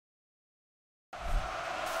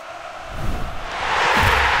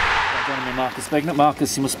signing Marcus Bignot.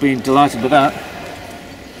 Marcus, you must be delighted with that.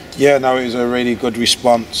 Yeah, no, it was a really good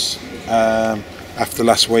response after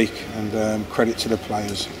last week, and credit to the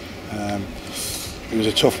players. It was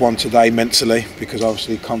a tough one today mentally, because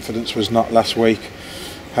obviously confidence was not last week,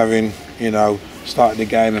 having started the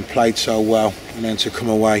game and played so well, and then to come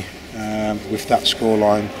away with that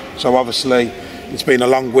scoreline. So obviously it's been a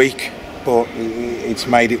long week, but it's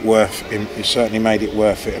made it worth it. It certainly made it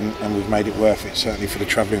worth it, and we've made it worth it certainly for the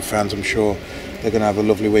travelling fans. I'm sure they're going to have a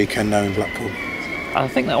lovely weekend now in Blackpool. I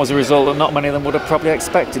think that was a result that not many of them would have probably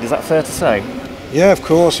expected. Is that fair to say? Yeah, of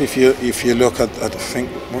course. If you look at, I think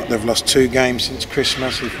they've lost 2 games since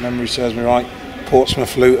Christmas, if memory serves me right.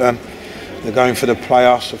 Portsmouth, Luton. They're going for the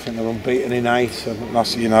playoffs. I think they're unbeaten in 8.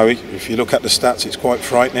 If you look at the stats, it's quite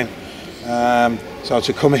frightening. So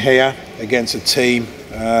to come here against a team,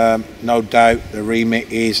 no doubt the remit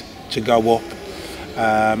is to go up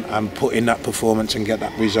and put in that performance and get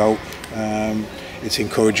that result. It's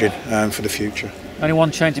encouraging for the future. Only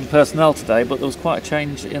one change in personnel today, but there was quite a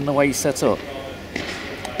change in the way you set up.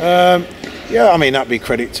 Yeah, I mean, that'd be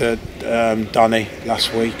credit to Donny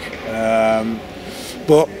last week.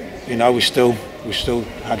 But we still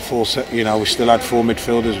had 4. We still had 4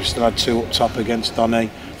 midfielders. We still had 2 up top against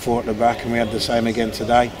Donny, 4 at the back, and we had the same again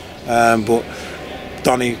today. But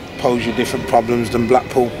Donny posed you different problems than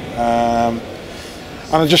Blackpool.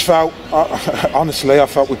 And I just felt, honestly, I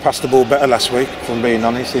felt we passed the ball better last week, if I'm being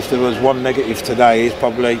honest. If there was one negative today, is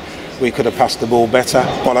probably we could have passed the ball better.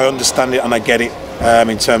 But I understand it and I get it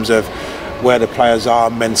in terms of where the players are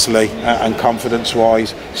mentally and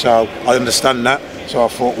confidence-wise. So I understand that. So I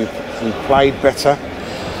thought we played better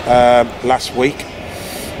last week.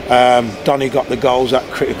 Donny got the goals at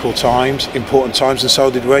critical times, important times, and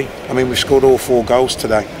so did we. I mean, we scored all 4 goals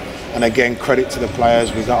today. And again, credit to the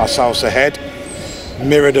players. We got ourselves ahead,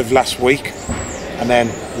 mirrored of last week, and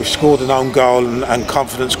then we've scored an own goal, and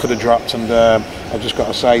confidence could have dropped. And I've just got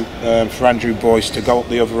to say, for Andrew Boyce to go up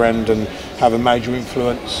the other end and have a major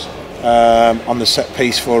influence on the set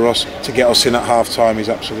piece for us to get us in at half time is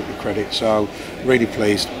absolutely credit. So really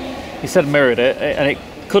pleased. You said mirrored it, and it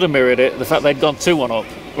could have mirrored it, the fact they'd gone 2-1 up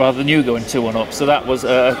rather than you going 2-1 up, so that was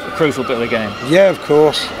a crucial bit of the game. Yeah, of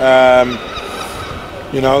course.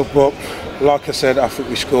 But like I said, I think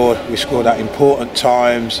we scored at important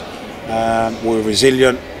times. We were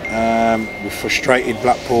resilient. We frustrated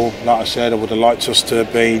Blackpool. Like I said, I would have liked us to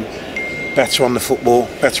have been better on the football,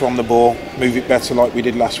 better on the ball, move it better like we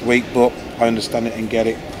did last week, but I understand it and get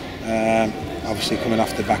it. Obviously coming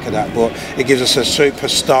off the back of that, but it gives us a super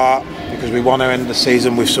start because we want to end the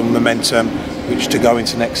season with some momentum which to go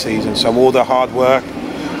into next season. So all the hard work,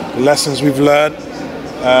 the lessons we've learned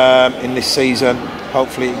in this season,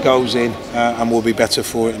 hopefully it goes in and we'll be better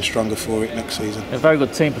for it and stronger for it next season. A very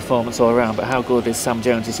good team performance all around, but how good is Sam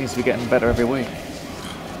Jones? He seems to be getting better every week.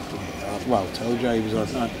 Well, I told you he was like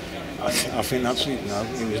that. I think that's it.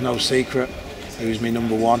 It was no secret. He was my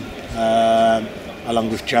number 1, along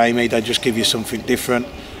with Jamie. They just give you something different.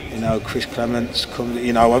 Chris Clements comes.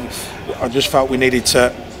 I just felt we needed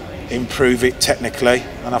to improve it technically,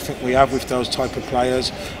 and I think we have with those type of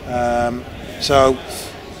players. So,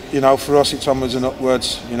 for us it's onwards and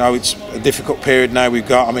upwards. It's a difficult period now we've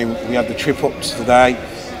got. I mean, we had the trip up today.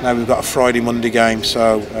 Now we've got a Friday-Monday game.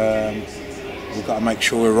 So. We've got to make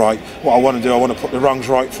sure we're right. What I want to do, I want to put the wrongs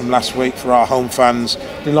right from last week for our home fans.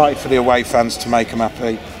 Delighted for the away fans to make them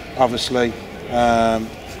happy. Obviously, I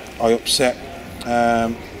upset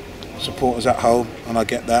supporters at home, and I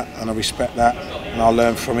get that, and I respect that, and I'll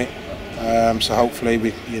learn from it. So hopefully,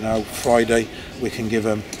 Friday we can give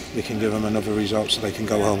them another result so they can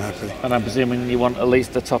go home happily. And I'm presuming you want at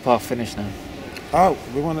least the top half finish now. Oh,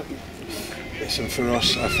 we want to. Listen, for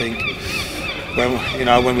us, I think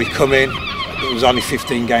when we come in. It was only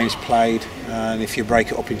 15 games played, and if you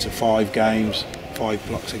break it up into 5 games, 5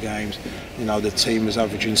 blocks of games, the team was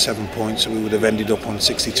averaging 7 points, so we would have ended up on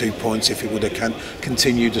 62 points if it would have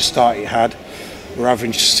continued the start it had. We're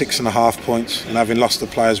averaging 6.5 points, and having lost the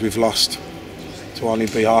players we've lost, to only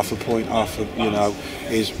be half a point,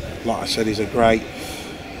 is, like I said, is a great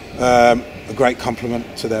compliment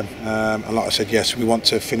to them. And like I said, yes, we want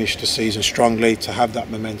to finish the season strongly to have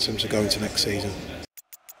that momentum to go into next season.